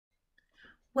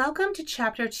Welcome to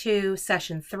Chapter 2,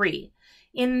 Session 3.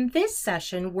 In this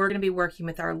session, we're going to be working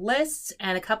with our lists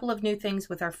and a couple of new things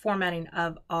with our formatting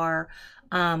of our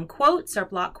quotes, our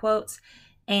block quotes,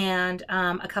 and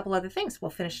a couple other things.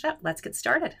 We'll finish it up. Let's get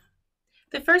started.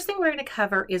 The first thing we're going to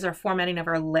cover is our formatting of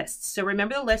our lists. So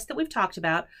remember the lists that we've talked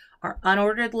about, our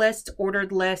unordered lists,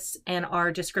 ordered lists, and our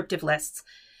descriptive lists.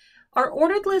 Our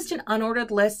ordered list and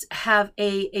unordered lists have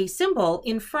a symbol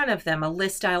in front of them, a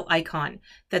list style icon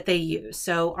that they use.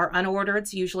 So our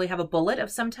unordereds usually have a bullet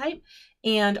of some type,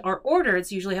 and our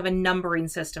ordereds usually have a numbering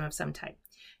system of some type.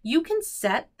 You can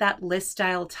set that list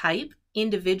style type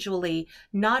individually,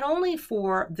 not only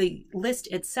for the list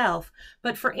itself,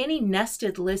 but for any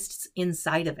nested lists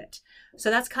inside of it.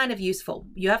 So that's kind of useful.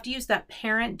 You have to use that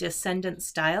parent descendant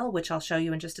style, which I'll show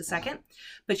you in just a second,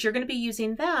 but you're going to be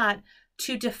using that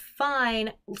to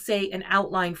define, say, an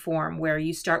outline form where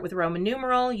you start with a Roman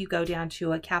numeral, you go down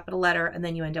to a capital letter, and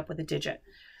then you end up with a digit.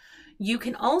 You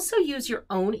can also use your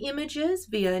own images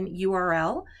via an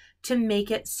URL to make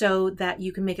it so that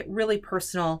you can make it really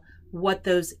personal what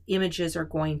those images are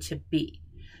going to be.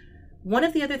 One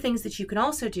of the other things that you can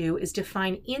also do is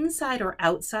define inside or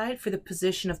outside for the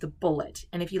position of the bullet.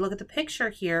 And if you look at the picture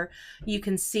here, you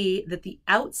can see that the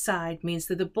outside means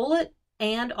that the bullet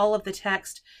and all of the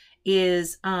text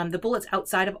is the bullet's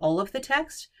outside of all of the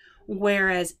text,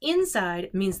 whereas inside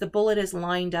means the bullet is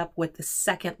lined up with the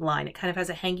second line. It kind of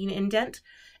has a hanging indent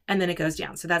and then it goes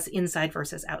down. So that's inside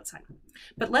versus outside.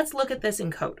 But let's look at this in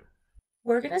code.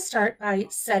 We're going to start by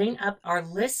setting up our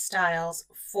list styles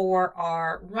for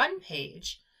our run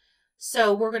page.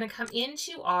 So we're going to come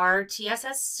into our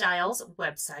TSS styles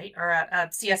website or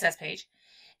CSS page.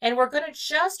 And we're going to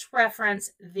just reference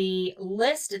the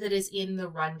list that is in the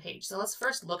run page. So let's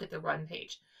first look at the run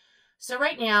page. So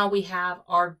right now we have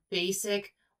our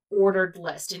basic ordered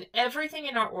list, and everything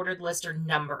in our ordered list are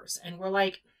numbers. And we're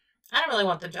like, I don't really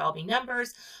want them to all be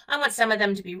numbers. I want some of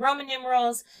them to be Roman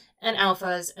numerals and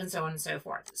alphas and so on and so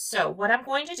forth. So what I'm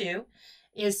going to do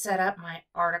is set up my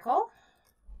article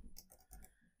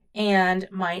and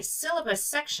my syllabus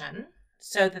section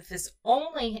so that this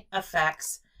only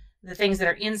affects the things that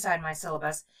are inside my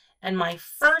syllabus, and my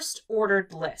first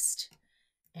ordered list.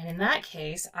 And in that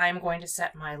case, I'm going to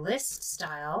set my list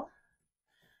style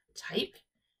type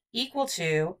equal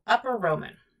to upper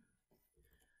Roman,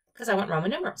 because I want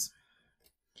Roman numerals.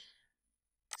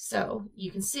 So you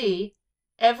can see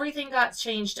everything got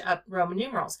changed to Roman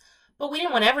numerals, but we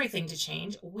didn't want everything to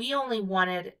change. We only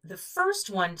wanted the first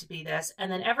one to be this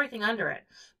and then everything under it.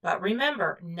 But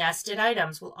remember, nested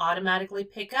items will automatically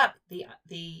pick up the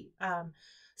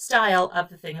style of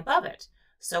the thing above it.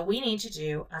 So we need to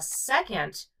do a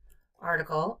second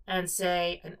article and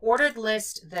say an ordered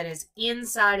list that is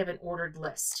inside of an ordered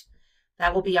list.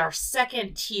 That will be our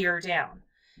second tier down.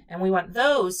 And we want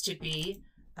those to be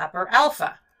upper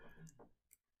alpha.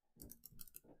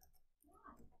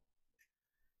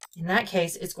 In that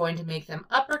case, it's going to make them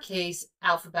uppercase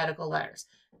alphabetical letters.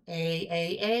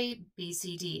 A, B,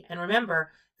 C, D. And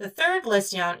remember, the third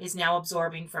list down is now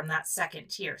absorbing from that second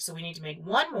tier. So we need to make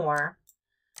one more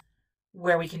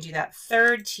where we can do that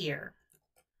third tier.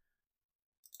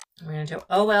 We're going to do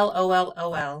OL, OL,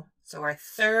 OL. So our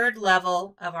third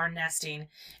level of our nesting.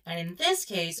 And in this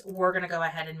case, we're going to go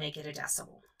ahead and make it a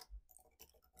decimal.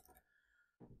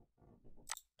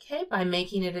 Okay, by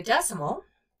making it a decimal,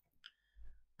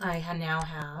 I now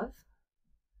have,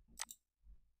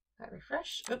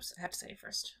 refresh, oops, I have to say it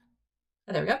first.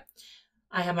 Oh, there we go.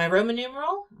 I have my Roman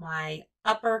numeral, my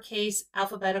uppercase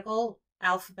alphabetical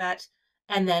alphabet,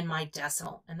 and then my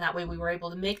decimal. And that way we were able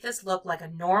to make this look like a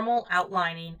normal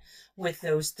outlining with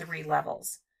those three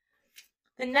levels.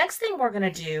 The next thing we're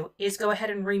going to do is go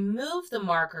ahead and remove the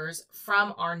markers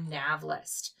from our nav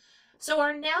list. So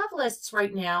our nav lists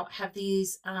right now have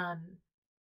these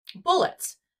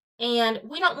bullets. And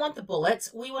we don't want the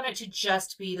bullets. We want it to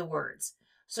just be the words.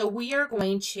 So we are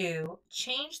going to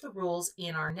change the rules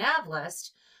in our nav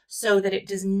list so that it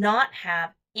does not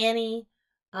have any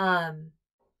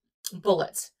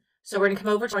bullets. So we're going to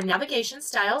come over to our navigation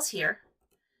styles here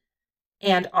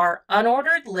and our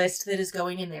unordered list that is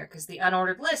going in there, because the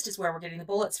unordered list is where we're getting the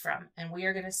bullets from. And we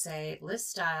are going to say list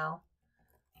style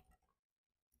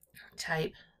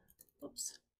type,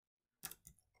 oops,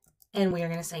 and we are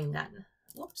going to say none.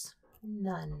 Whoops,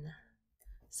 none,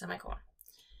 semicolon.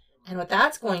 And what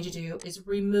that's going to do is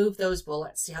remove those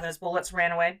bullets. See how those bullets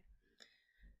ran away?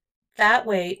 That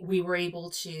way we were able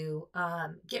to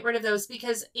get rid of those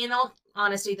because in all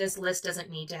honesty, this list doesn't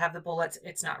need to have the bullets.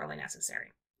 It's not really necessary.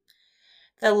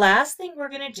 The last thing we're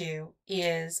going to do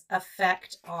is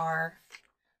affect our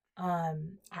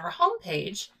home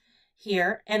page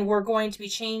here, and we're going to be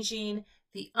changing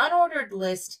the unordered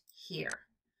list here.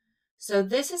 So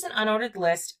this is an unordered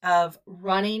list of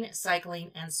running,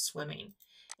 cycling, and swimming.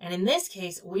 And in this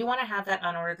case, we want to have that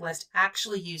unordered list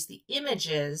actually use the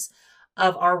images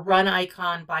of our run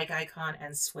icon, bike icon,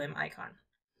 and swim icon.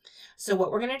 So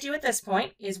what we're going to do at this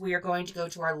point is we are going to go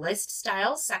to our list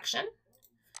styles section,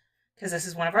 because this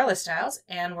is one of our list styles,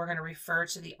 and we're going to refer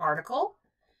to the article.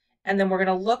 And then we're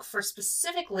going to look for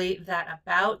specifically that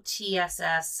About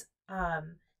TSS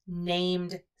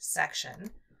named section.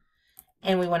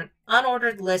 And we want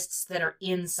unordered lists that are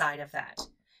inside of that.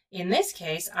 In this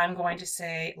case, I'm going to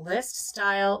say list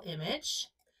style image,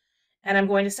 and I'm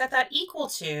going to set that equal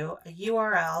to a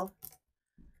URL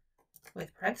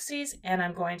with parentheses, and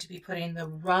I'm going to be putting the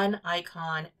run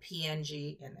icon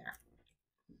PNG in there.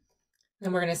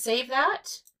 Then we're going to save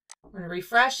that. We're going to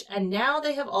refresh, and now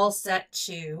they have all set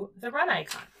to the run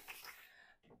icon.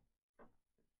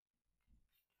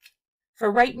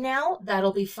 For right now,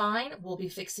 that'll be fine. We'll be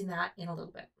fixing that in a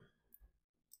little bit.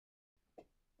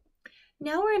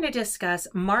 Now we're going to discuss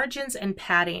margins and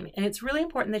padding, and it's really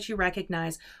important that you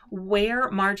recognize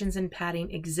where margins and padding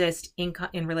exist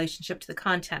in relationship to the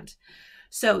content.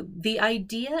 So the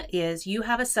idea is you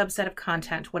have a subset of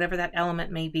content, whatever that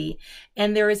element may be,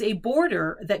 and there is a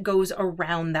border that goes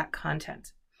around that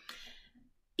content.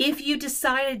 If you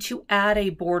decided to add a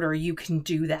border, you can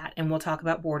do that, and we'll talk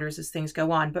about borders as things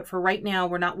go on. But for right now,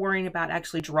 we're not worrying about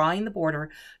actually drawing the border.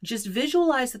 Just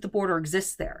visualize that the border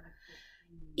exists there.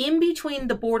 In between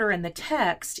the border and the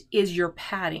text is your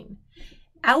padding.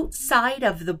 Outside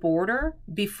of the border,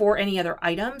 before any other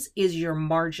items, is your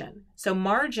margin. So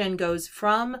margin goes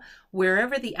from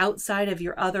wherever the outside of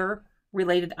your other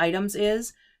related items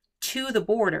is to the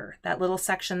border, that little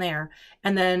section there,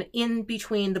 and then in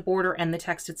between the border and the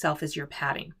text itself is your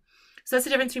padding. So that's the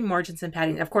difference between margins and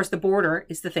padding. Of course, the border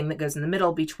is the thing that goes in the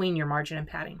middle between your margin and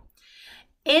padding.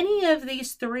 Any of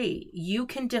these three you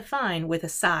can define with a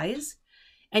size,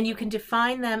 and you can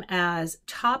define them as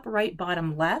top, right,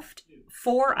 bottom, left,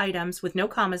 4 items with no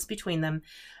commas between them.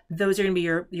 Those are going to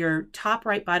be your top,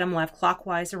 right, bottom, left,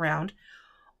 clockwise around.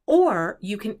 Or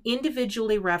you can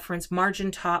individually reference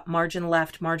margin top, margin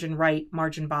left, margin right,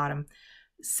 margin bottom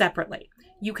separately.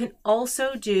 You can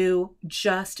also do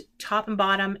just top and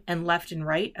bottom and left and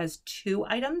right as 2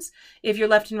 items. If your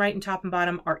left and right and top and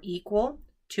bottom are equal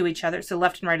to each other, so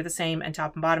left and right are the same and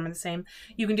top and bottom are the same,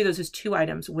 you can do those as 2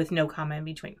 items with no comma in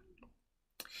between.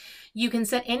 You can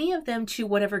set any of them to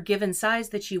whatever given size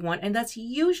that you want, and that's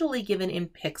usually given in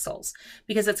pixels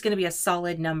because it's going to be a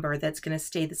solid number that's going to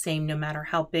stay the same no matter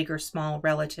how big or small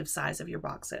relative size of your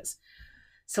box is.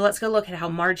 So let's go look at how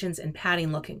margins and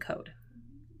padding look in code.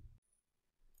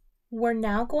 We're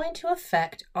now going to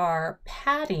affect our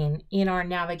padding in our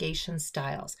navigation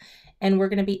styles, and we're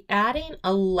going to be adding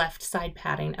a left side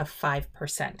padding of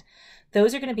 5%.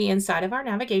 Those are going to be inside of our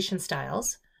navigation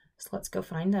styles. So let's go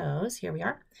find those. Here we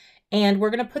are. And we're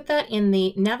going to put that in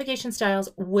the navigation styles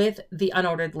with the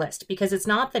unordered list because it's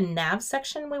not the nav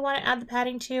section we want to add the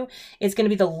padding to. It's going to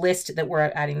be the list that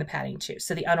we're adding the padding to.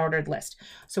 So the unordered list.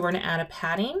 So we're going to add a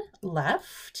padding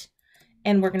left,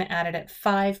 and we're going to add it at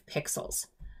 5 pixels.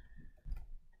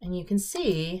 And you can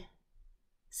see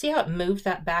how it moved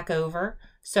that back over?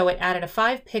 So it added a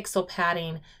 5 pixel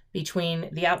padding between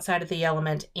the outside of the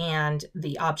element and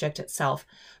the object itself.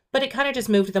 But it kind of just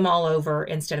moved them all over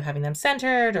instead of having them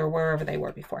centered or wherever they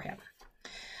were beforehand.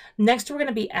 Next, we're going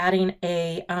to be adding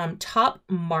a top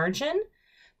margin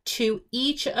to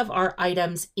each of our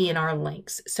items in our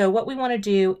links. So what we want to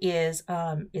do is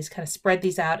kind of spread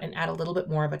these out and add a little bit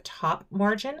more of a top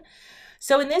margin.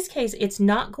 So in this case, it's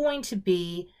not going to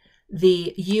be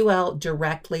the UL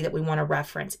directly that we want to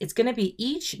reference. It's going to be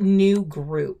each new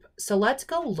group. So let's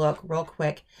go look real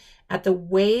quick at the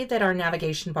way that our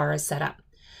navigation bar is set up.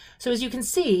 So as you can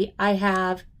see, I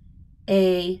have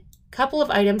a couple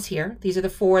of items here. These are the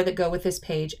 4 that go with this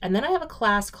page. And then I have a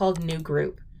class called new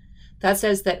group. That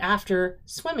says that after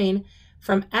swimming,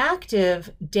 from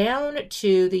active down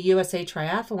to the USA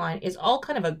Triathlon is all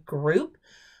kind of a group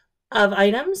of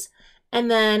items. And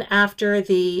then after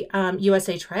the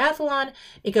USA Triathlon,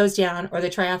 it goes down, or the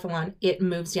triathlon, it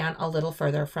moves down a little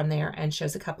further from there and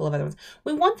shows a couple of other ones.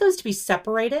 We want those to be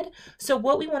separated. So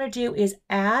what we want to do is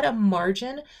add a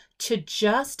margin to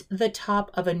just the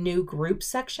top of a new group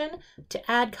section to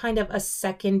add kind of a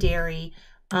secondary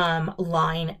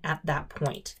line at that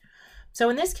point. So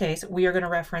in this case, we are going to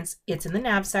reference it's in the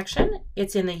nav section,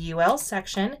 it's in the UL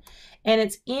section, and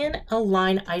it's in a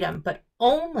line item, but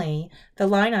only the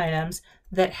line items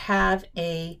that have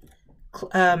a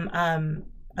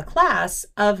class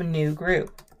of new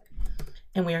group.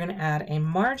 and we are going to add a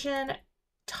margin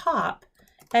top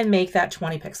and make that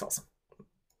 20 pixels.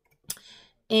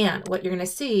 And what you're going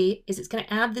to see is it's going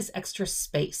to add this extra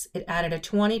space. It added a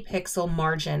 20 pixel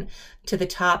margin to the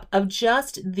top of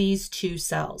just these two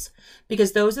cells,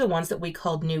 because those are the ones that we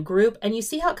called new group. And you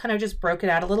see how it kind of just broke it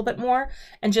out a little bit more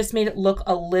and just made it look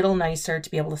a little nicer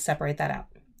to be able to separate that out.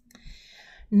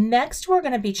 Next, we're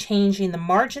going to be changing the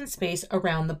margin space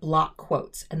around the block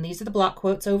quotes. And these are the block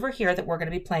quotes over here that we're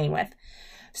going to be playing with.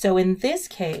 So in this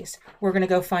case, we're going to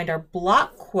go find our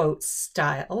block quote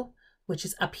style, which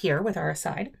is up here with our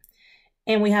aside.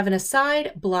 And we have an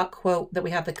aside block quote that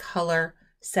we have the color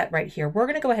set right here. We're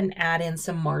going to go ahead and add in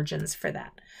some margins for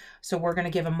that. So we're going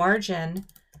to give a margin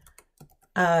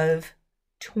of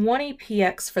 20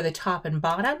 px for the top and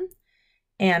bottom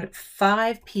and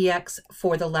 5 px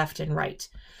for the left and right.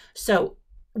 So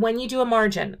when you do a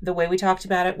margin, the way we talked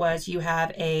about it was you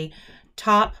have a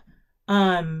top,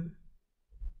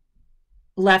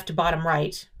 left, bottom,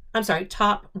 right. I'm sorry,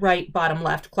 top, right, bottom,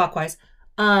 left, clockwise,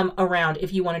 around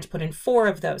if you wanted to put in 4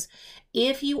 of those.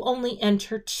 If you only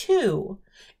enter 2,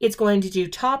 it's going to do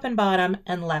top and bottom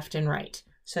and left and right.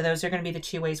 So those are going to be the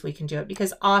 2 ways we can do it,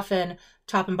 because often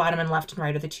top and bottom and left and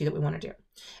right are the 2 that we want to do.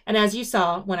 And as you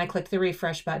saw, when I clicked the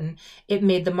refresh button, it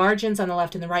made the margins on the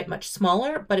left and the right much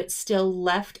smaller, but it still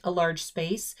left a large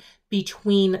space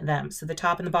between them. So the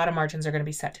top and the bottom margins are going to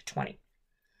be set to 20.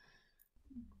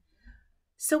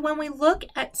 So when we look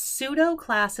at pseudo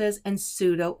classes and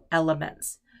pseudo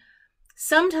elements,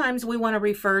 sometimes we want to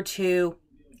refer to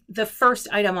the first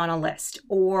item on a list,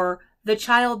 or the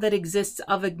child that exists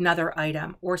of another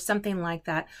item, or something like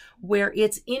that, where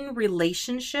it's in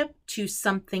relationship to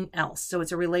something else. So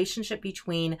it's a relationship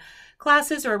between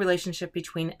classes or a relationship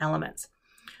between elements.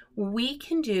 We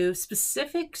can do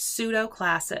specific pseudo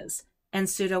classes and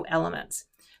pseudo elements.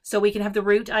 So we can have the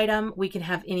root item, we can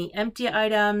have any empty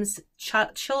items,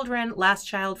 children, last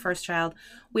child, first child.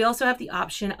 We also have the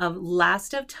option of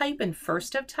last of type and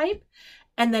first of type,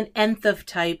 and then nth of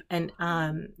type, and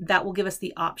that will give us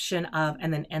the option of,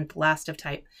 and then nth last of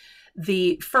type.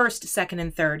 The first, second,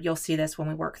 and third, you'll see this when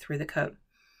we work through the code.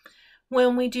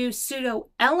 When we do pseudo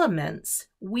elements,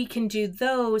 we can do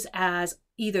those as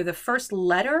either the first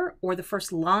letter or the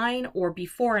first line or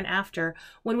before and after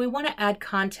when we want to add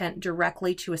content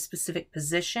directly to a specific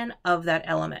position of that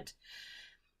element.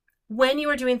 When you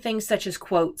are doing things such as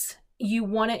quotes, you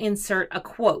want to insert a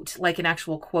quote, like an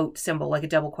actual quote symbol, like a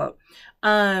double quote.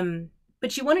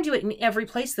 But you want to do it in every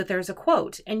place that there's a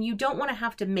quote, and you don't want to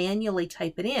have to manually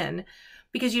type it in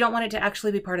because you don't want it to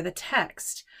actually be part of the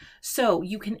text. So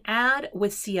you can add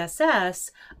with CSS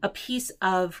a piece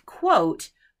of quote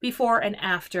before and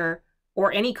after,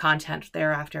 or any content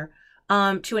thereafter,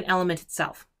 to an element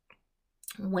itself.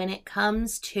 When it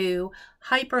comes to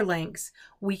hyperlinks,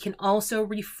 we can also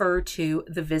refer to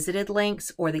the visited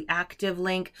links or the active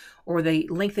link or the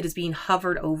link that is being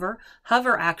hovered over.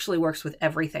 Hover actually works with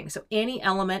everything. So any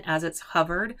element as it's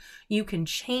hovered, you can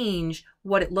change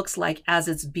what it looks like as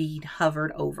it's being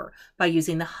hovered over by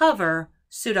using the hover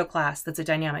pseudo class that's a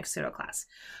dynamic pseudo class.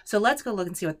 So let's go look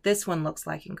and see what this one looks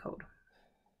like in code.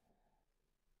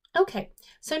 Okay,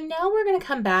 so now we're going to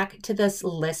come back to this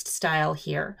list style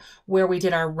here where we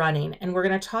did our running, and we're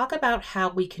going to talk about how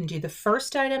we can do the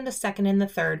first item, the second, and the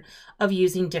third of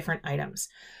using different items.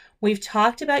 We've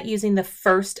talked about using the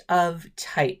first of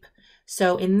type.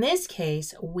 So in this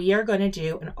case, we are going to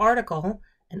do an article,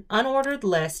 an unordered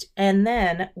list, and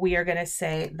then we are going to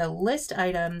say the list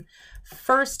item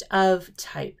first of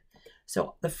type.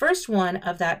 So the first one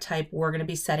of that type we're going to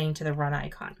be setting to the run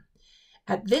icon.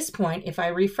 At this point, if I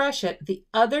refresh it, the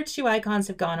other 2 icons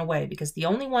have gone away because the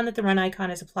only one that the run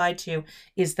icon is applied to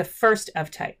is the first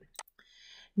of type.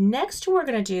 Next, we're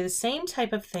going to do the same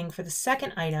type of thing for the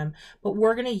second item, but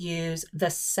we're going to use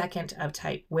the second of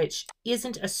type, which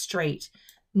isn't a straight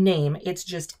name. It's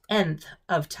just nth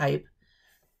of type.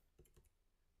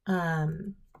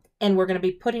 And we're going to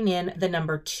be putting in the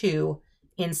number 2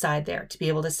 inside there to be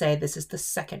able to say this is the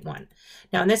second one.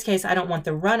 Now in this case, I don't want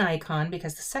the run icon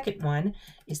because the second one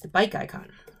is the bike icon.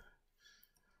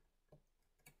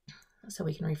 So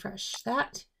we can refresh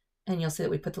that and you'll see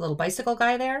that we put the little bicycle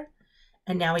guy there.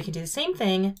 And now we can do the same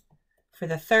thing for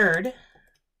the third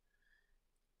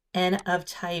N of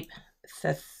type,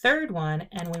 the third one,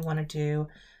 and we want to do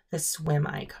the swim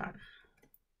icon.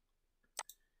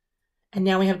 And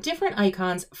now we have different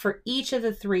icons for each of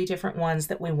the 3 different ones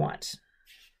that we want.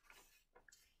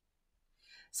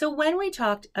 So when we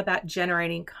talked about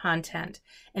generating content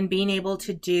and being able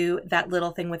to do that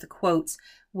little thing with the quotes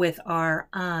with our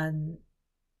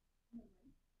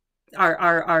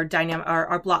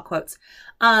block quotes,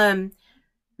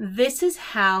 This is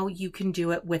how you can do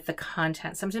it with the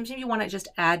content. Sometimes if you want to just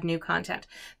add new content.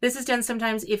 This is done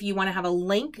sometimes if you want to have a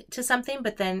link to something,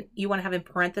 but then you want to have in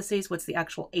parentheses what's the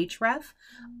actual href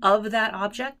of that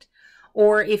object.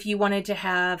 Or if you wanted to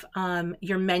have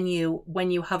your menu, when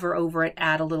you hover over it,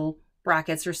 add a little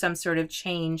brackets or some sort of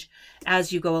change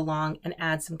as you go along and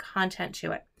add some content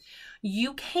to it.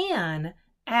 You can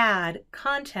add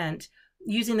content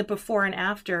using the before and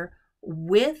after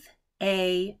with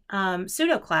a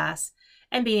pseudo class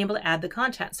and being able to add the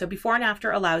content. So before and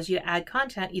after allows you to add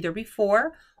content either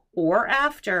before or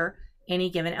after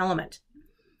any given element.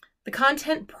 The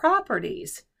content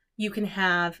properties, you can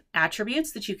have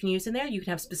attributes that you can use in there. You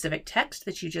can have specific text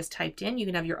that you just typed in. You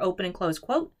can have your open and close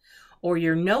quote or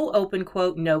your no open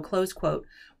quote, no close quote,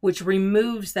 which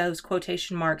removes those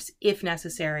quotation marks if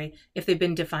necessary, if they've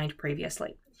been defined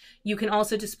previously. You can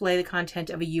also display the content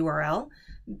of a URL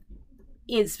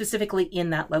specifically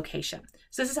in that location.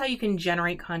 So this is how you can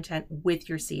generate content with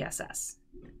your CSS.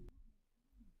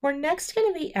 We're next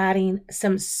going to be adding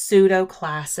some pseudo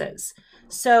classes.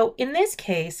 So in this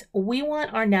case, we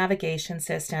want our navigation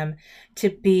system to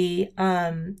be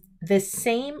the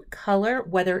same color,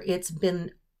 whether it's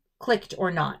been clicked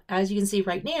or not. As you can see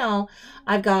right now,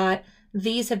 I've got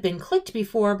these have been clicked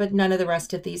before, but none of the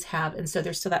rest of these have. And so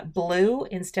there's still that blue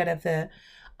instead of the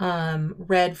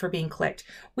red for being clicked.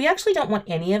 We actually don't want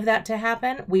any of that to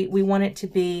happen. We want it to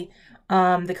be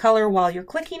the color while you're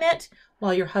clicking it,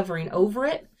 while you're hovering over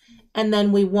it. And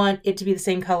then we want it to be the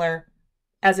same color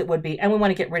as it would be. And we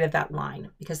want to get rid of that line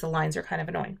because the lines are kind of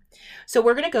annoying. So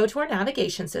we're going to go to our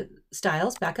navigation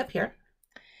styles back up here.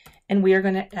 And we are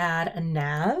going to add a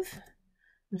nav,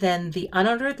 then the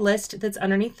unordered list that's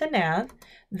underneath the nav,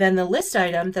 then the list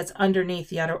item that's underneath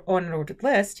the unordered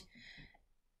list.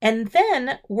 And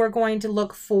then we're going to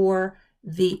look for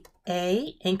the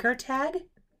A anchor tag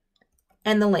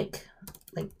and the link.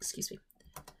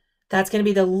 That's going to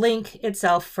be the link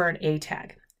itself for an A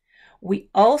tag. We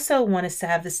also want to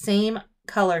have the same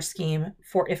color scheme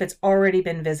for if it's already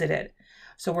been visited.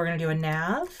 So we're going to do a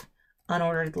nav,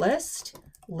 unordered list,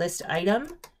 list item,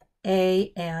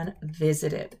 A, and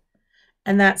visited.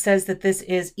 And that says that this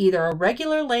is either a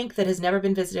regular link that has never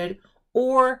been visited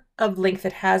or a link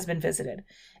that has been visited.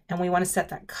 And we want to set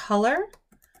that color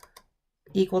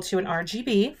equal to an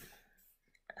RGB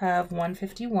of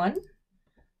 151.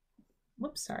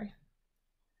 Whoops, sorry.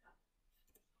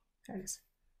 There it is.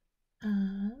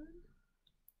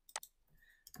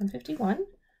 151,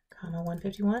 comma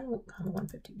 151, comma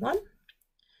 151,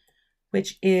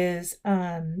 which is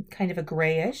kind of a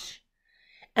grayish.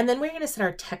 And then we're going to set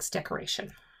our text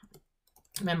decoration.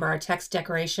 Remember, our text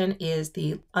decoration is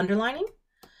the underlining,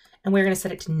 and we're going to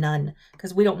set it to none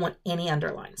because we don't want any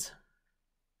underlines.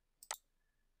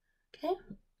 Okay,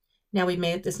 now we've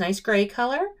made it this nice gray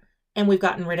color, and we've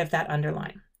gotten rid of that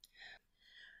underline.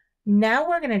 Now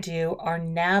we're going to do our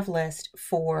nav list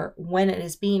for when it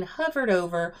is being hovered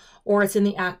over or it's in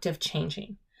the act of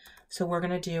changing. So we're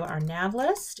going to do our nav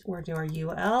list, we're going to do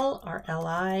our UL, our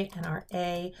LI, and our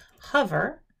A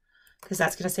hover, because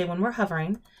that's going to say when we're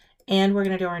hovering. And we're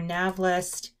going to do our nav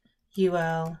list,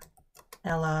 UL,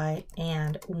 LI,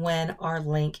 and when our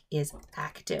link is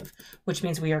active, which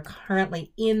means we are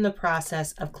currently in the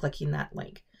process of clicking that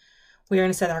link. We are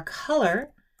going to set our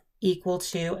color equal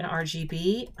to an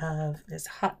RGB of this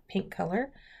hot pink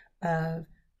color of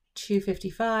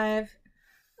 255,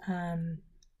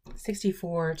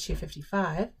 64,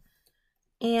 255.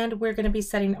 And we're going to be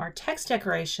setting our text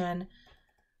decoration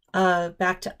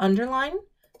back to underline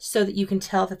so that you can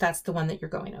tell that that's the one that you're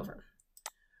going over.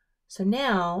 So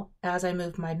now, as I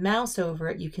move my mouse over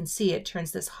it, you can see it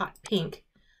turns this hot pink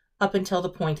up until the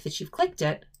point that you've clicked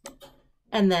it,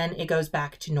 and then it goes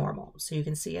back to normal. So you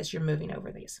can see as you're moving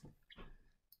over these.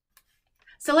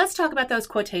 So let's talk about those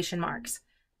quotation marks.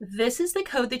 This is the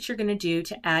code that you're going to do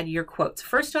to add your quotes.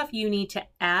 First off, you need to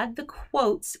add the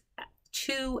quotes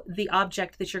to the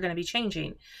object that you're going to be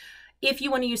changing. If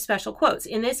you want to use special quotes,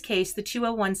 in this case, the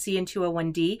 201C and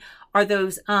 201D are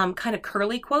those kind of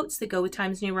curly quotes that go with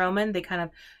Times New Roman. They kind of,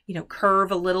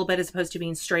 curve a little bit as opposed to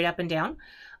being straight up and down.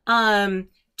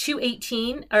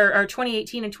 2018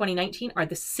 and 2019 are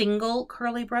the single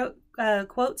curly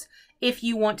quotes if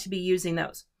you want to be using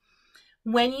those.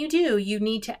 When you do, you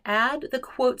need to add the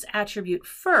quotes attribute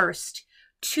first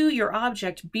to your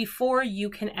object before you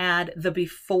can add the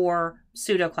before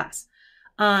pseudo class.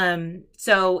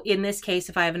 So in this case,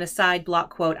 if I have an aside block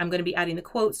quote, I'm going to be adding the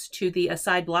quotes to the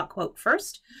aside block quote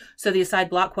first. So the aside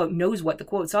block quote knows what the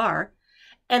quotes are.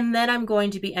 And then I'm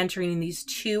going to be entering these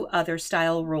two other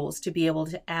style rules to be able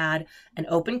to add an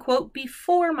open quote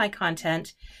before my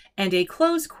content and a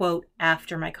close quote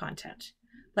after my content.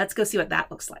 Let's go see what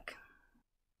that looks like.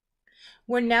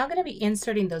 We're now going to be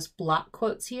inserting those block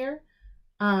quotes here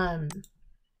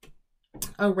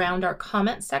around our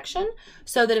comment section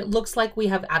so that it looks like we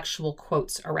have actual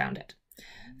quotes around it.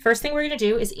 First thing we're going to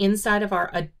do is inside of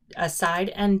our aside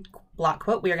and block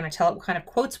quote, we are going to tell it what kind of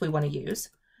quotes we want to use.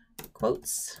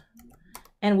 Quotes.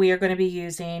 And we are going to be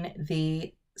using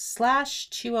the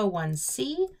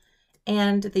 /201C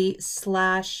and the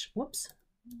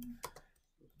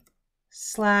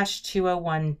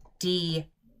 /201D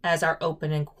as our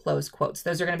open and close quotes.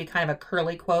 Those are going to be kind of a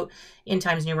curly quote in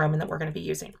Times New Roman that we're going to be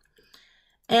using.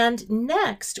 And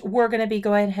next, we're going to be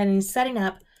going ahead and setting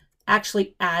up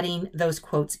actually adding those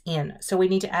quotes in. So we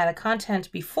need to add a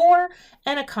content before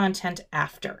and a content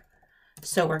after.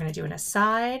 So we're going to do an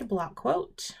aside block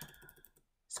quote,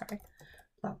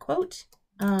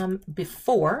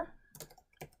 before,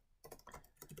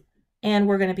 and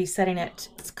we're going to be setting its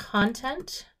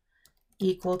content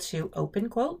equal to open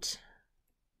quote,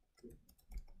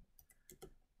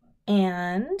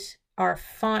 and our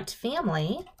font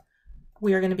family,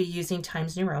 we are going to be using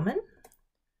Times New Roman,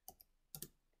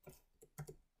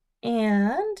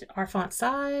 and our font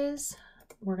size,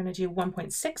 we're going to do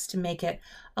 1.6 to make it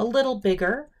a little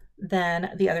bigger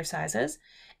than the other sizes.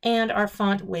 And our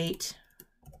font weight,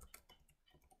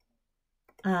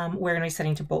 we're going to be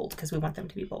setting to bold because we want them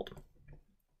to be bold.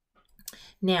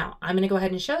 Now, I'm going to go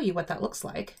ahead and show you what that looks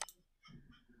like.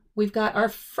 We've got our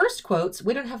first quotes.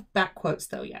 We don't have back quotes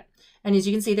though yet. And as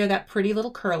you can see, they're that pretty little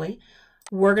curly.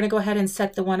 We're going to go ahead and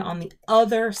set the one on the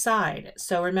other side.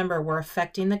 So remember, we're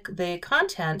affecting the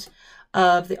content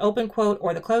of the open quote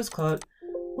or the closed quote.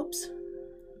 Whoops.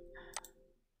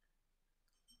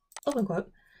 Open quote.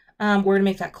 We're going to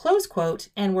make that close quote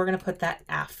and we're going to put that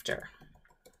after.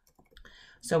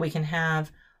 So we can have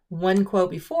one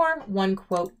quote before, one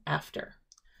quote after.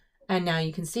 And now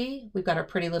you can see we've got our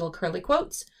pretty little curly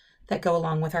quotes that go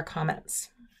along with our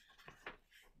comments.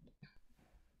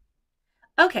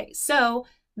 Okay, so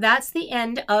that's the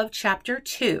end of chapter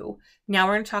 2. Now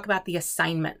we're going to talk about the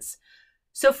assignments.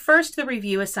 So first, the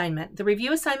review assignment. The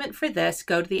review assignment for this,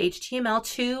 go to the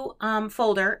HTML2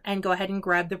 folder and go ahead and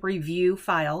grab the review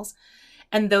files.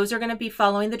 And those are going to be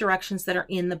following the directions that are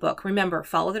in the book. Remember,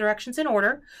 follow the directions in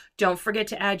order. Don't forget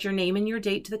to add your name and your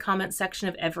date to the comment section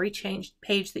of every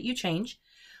page that you change.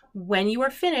 When you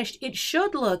are finished, it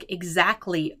should look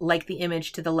exactly like the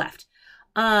image to the left,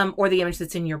 or the image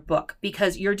that's in your book,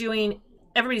 because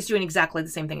everybody's doing exactly the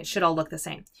same thing. It should all look the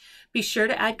same. Be sure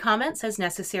to add comments as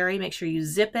necessary. Make sure you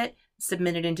zip it,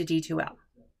 submit it into D2L.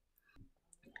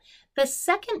 The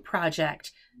second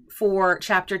project for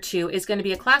chapter 2 is going to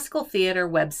be a classical theater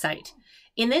website.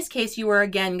 In this case, you are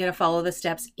again going to follow the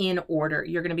steps in order.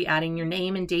 You're going to be adding your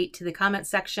name and date to the comment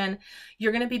section.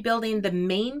 You're going to be building the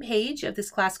main page of this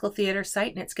classical theater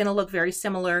site, and it's going to look very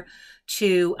similar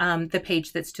to the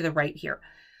page that's to the right here.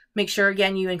 Make sure,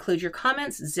 again, you include your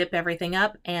comments, zip everything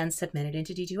up, and submit it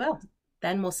into D2L.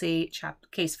 Then we'll see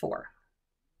case 4.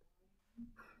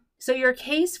 So your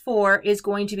case 4 is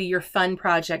going to be your fun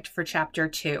project for chapter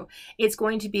 2. It's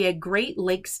going to be a Great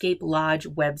Lakescape Lodge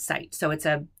website. So it's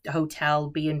a hotel,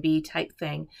 B&B type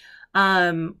thing,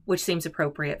 which seems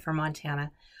appropriate for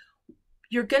Montana.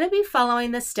 You're going to be following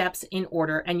the steps in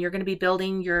order, and you're going to be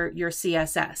building your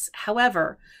CSS.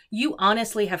 However, you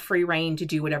honestly have free reign to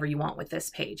do whatever you want with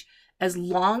this page. As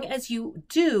long as you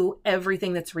do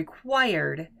everything that's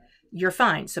required, you're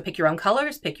fine. So pick your own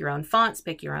colors, pick your own fonts,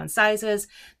 pick your own sizes.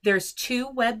 There's 2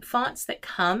 web fonts that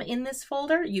come in this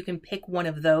folder. You can pick one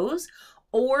of those,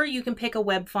 or you can pick a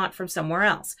web font from somewhere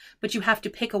else, but you have to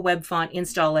pick a web font,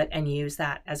 install it, and use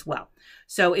that as well.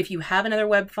 So if you have another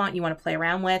web font you want to play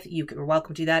around with, you're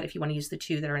welcome to do that. If you want to use the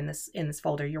 2 that are in this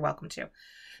folder, you're welcome to.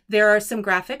 There are some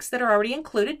graphics that are already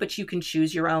included, but you can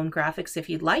choose your own graphics if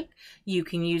you'd like. You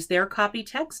can use their copy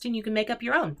text and you can make up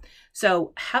your own.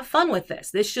 So have fun with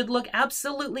this. This should look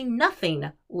absolutely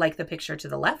nothing like the picture to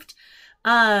the left.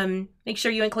 Make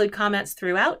sure you include comments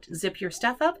throughout, zip your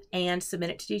stuff up, and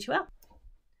submit it to D2L.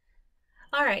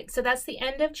 All right, so that's the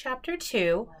end of chapter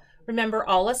 2. Remember,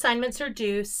 all assignments are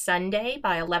due Sunday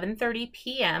by 11:30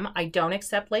 p.m. I don't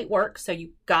accept late work, so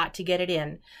you've got to get it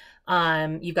in.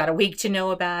 You've got a week to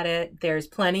know about it. There's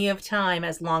plenty of time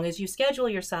as long as you schedule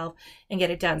yourself and get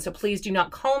it done. So please do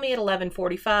not call me at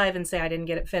 11:45 and say I didn't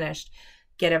get it finished.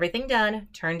 Get everything done,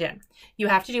 turned in. You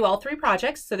have to do all 3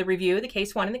 projects, so the review, the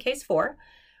case 1, and the case 4.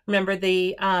 Remember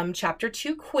the chapter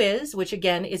 2 quiz, which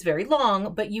again is very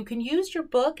long, but you can use your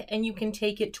book and you can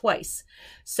take it twice.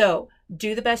 So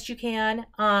do the best you can.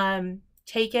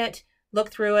 Take it, look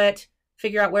through it,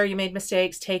 figure out where you made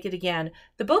mistakes, take it again.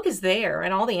 The book is there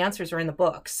and all the answers are in the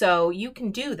book. So you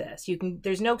can do this.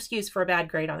 There's no excuse for a bad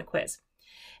grade on the quiz.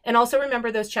 And also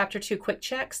remember those chapter 2 quick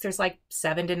checks. There's like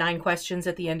 7 to 9 questions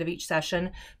at the end of each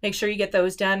session. Make sure you get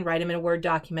those done, write them in a Word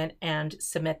document and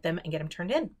submit them and get them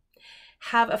turned in.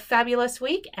 Have a fabulous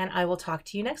week, and I will talk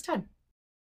to you next time.